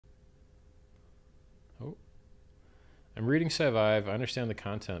I'm reading SciVive. I understand the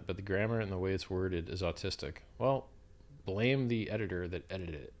content, but the grammar and the way it's worded is autistic. Well, blame the editor that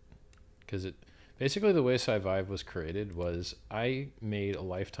edited it. Because basically the way SciVive was created was I made a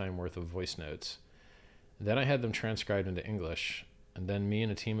lifetime worth of voice notes. Then I had them transcribed into English. And then me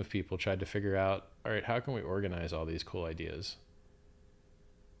and a team of people tried to figure out, all right, how can we organize all these cool ideas?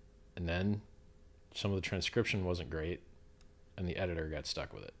 And then some of the transcription wasn't great, and the editor got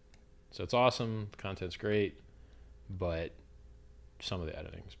stuck with it. So it's awesome, the content's great, but some of the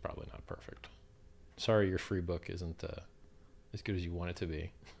editing is probably not perfect. Sorry your free book isn't as good as you want it to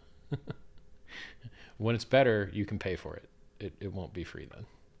be. When it's better, you can pay for it. It won't be free then.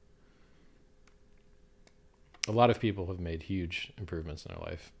 A lot of people have made huge improvements in their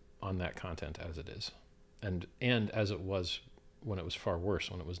life on that content as it is. And as it was when it was far worse,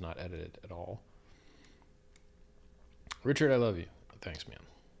 when it was not edited at all. Richard, I love you. Thanks, man.